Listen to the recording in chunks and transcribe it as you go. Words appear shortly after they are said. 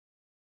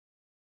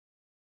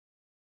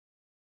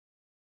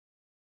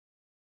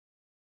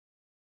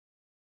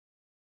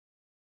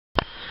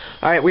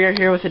Alright, we are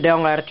here with the Dell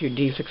Latitude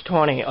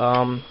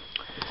D620.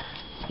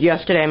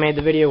 Yesterday I made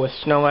the video with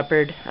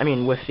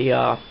with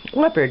the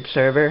Leopard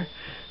server.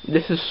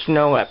 This is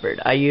Snow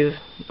Leopard. I use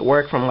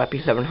work from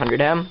Leppy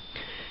 700M.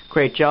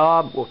 Great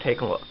job. We'll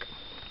take a look.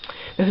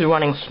 This is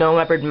running Snow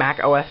Leopard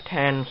Mac OS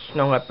 10,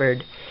 Snow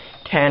Leopard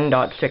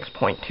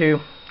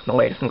 10.6.2, the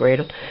latest and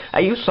greatest.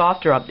 I use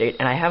software update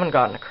and I haven't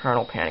gotten a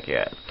kernel panic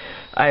yet.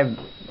 I've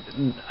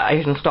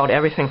installed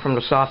everything from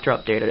the software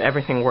update and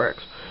everything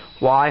works.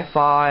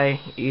 Wi-Fi,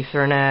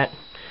 Ethernet,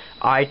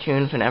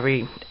 iTunes, and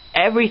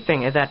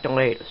everything is at the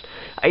latest.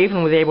 I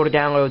even was able to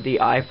download the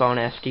iPhone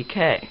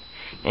SDK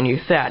and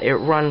use that. It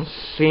runs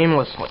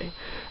seamlessly.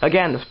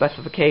 Again, the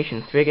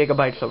specifications: 3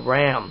 GB of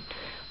RAM.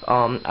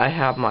 I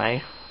have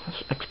my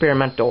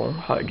experimental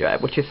hard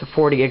drive, which is a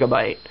 40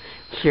 GB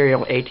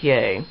serial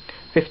ATA,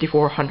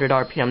 5400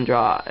 RPM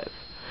drive.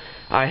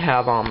 I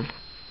have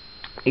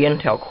the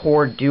Intel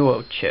Core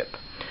Duo chip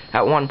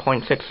at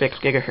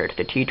 1.66 GHz,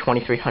 the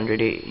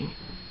T2300E.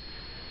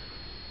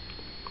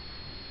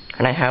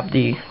 And I have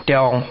the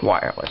Dell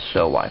wireless,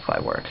 so Wi-Fi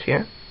works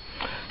here.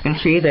 You can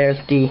see there's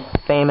the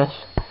famous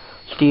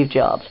Steve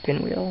Jobs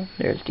pinwheel.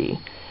 There's the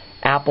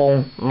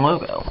Apple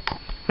logo.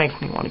 Makes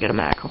me want to get a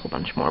Mac a whole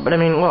bunch more. But I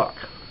mean, look.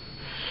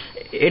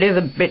 It is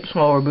a bit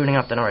slower booting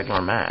up than a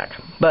regular Mac.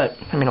 But,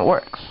 I mean, it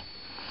works.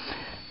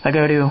 If I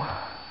go to,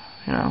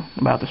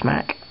 about this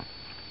Mac.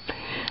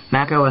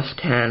 Mac OS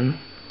 10.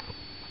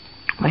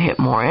 If I hit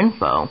more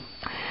info,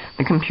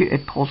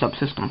 it pulls up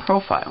System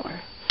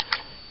Profiler.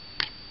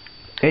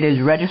 It is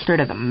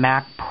registered as a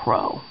Mac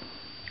Pro.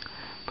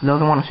 For those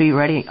who want to see,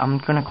 ready? I'm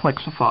going to click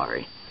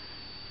Safari.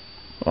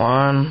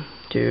 1,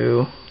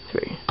 2,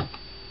 3.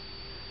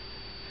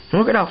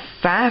 Look at how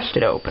fast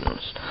it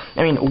opens.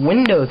 I mean,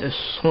 Windows is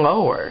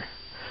slower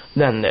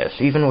than this,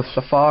 even with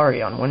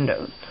Safari on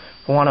Windows.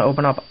 If I want to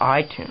open up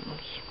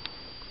iTunes.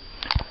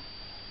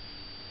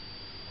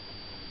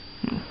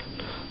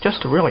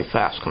 Just a really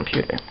fast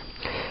computer.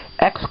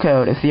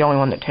 Xcode is the only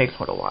one that takes a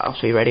little while.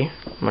 So you ready?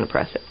 I'm going to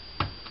press it.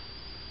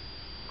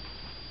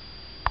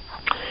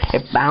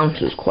 It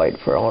bounces quite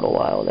for a little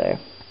while there.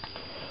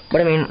 But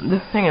I mean,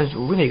 this thing is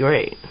really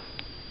great.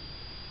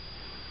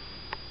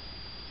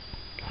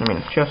 I mean,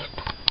 it's just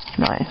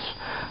nice.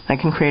 I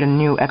can create a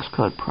new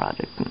Xcode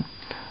project, and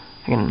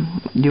I can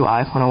do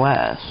iPhone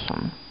OS,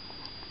 and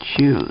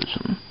choose,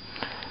 and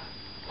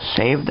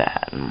save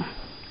that, and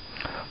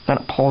then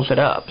it pulls it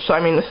up. So, I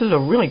mean, this is a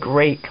really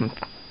great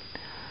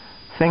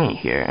thingy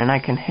here, and I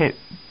can hit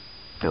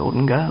build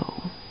and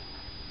go.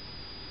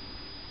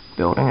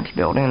 Building, it's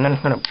building, and then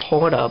it's going to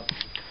pull it up.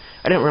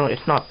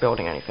 It's not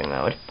building anything,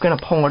 though. It's going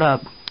to pull it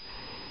up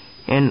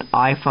in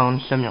iPhone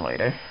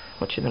Simulator,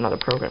 which is another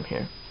program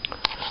here.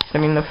 I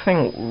mean, the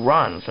thing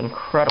runs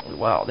incredibly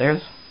well.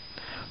 There's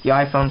the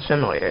iPhone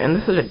Simulator, and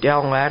this is a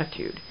Dell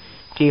Latitude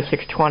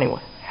D620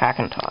 with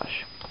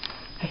Hackintosh.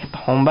 I hit the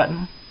home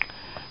button,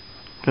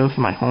 go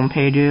through my home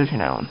pages,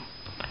 and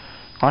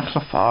launch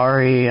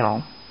Safari, and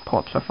I'll pull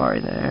up Safari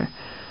there.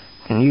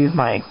 I can use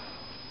my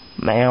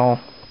mail,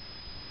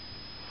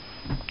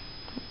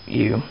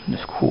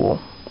 this cool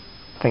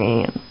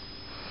thingy, and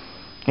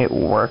it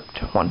worked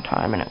one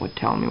time, and it would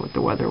tell me what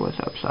the weather was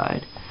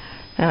outside.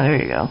 Yeah, there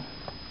you go.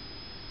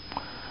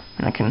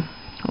 And I can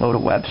load a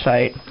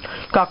website.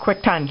 Got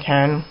QuickTime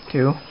 10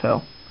 too,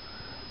 so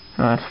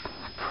that's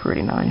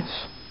pretty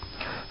nice.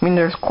 I mean,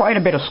 there's quite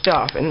a bit of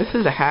stuff, and this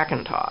is a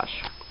Hackintosh,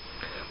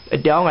 a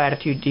Dell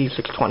Latitude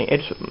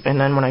D620. And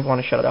then when I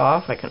want to shut it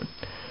off, I can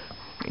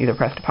either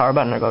press the power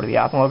button or go to the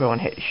Apple logo and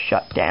hit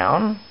shut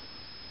down.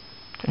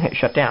 And hit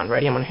shut down.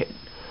 Ready? I'm gonna hit.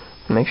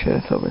 Make sure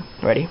it's over.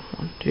 Ready?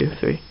 1, 2,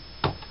 3.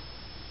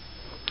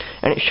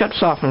 And it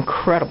shuts off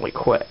incredibly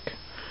quick,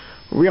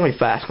 really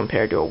fast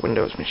compared to a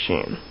Windows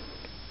machine.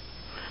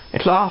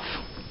 It's off.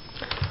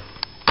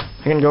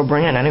 I can go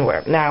bring it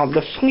anywhere. Now,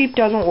 the sleep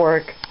doesn't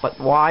work, but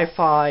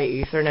Wi-Fi,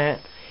 Ethernet,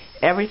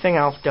 everything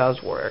else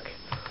does work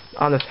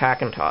on this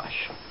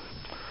Hackintosh.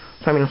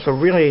 So I mean, it's a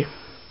really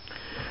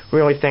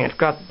thing.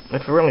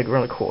 It's really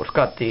cool. It's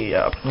got the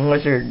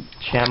Lizard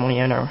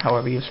Chameleon, or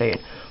however you say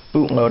it,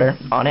 bootloader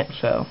on it.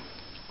 So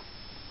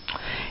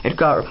it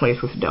got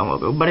replaced with the Dell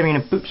logo. But I mean,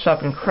 it boots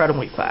up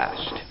incredibly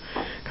fast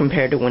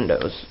compared to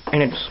Windows,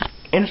 and it's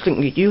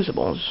instantly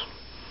usable as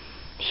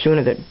soon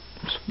as it's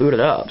booted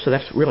up, so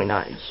that's really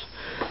nice.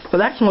 So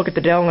that's a look at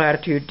the Dell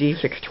Latitude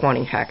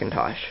D620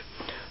 Hackintosh.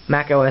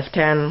 Mac OS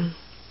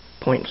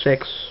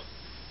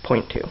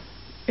 10.6.2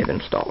 is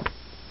installed.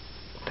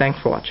 Thanks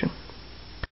for watching.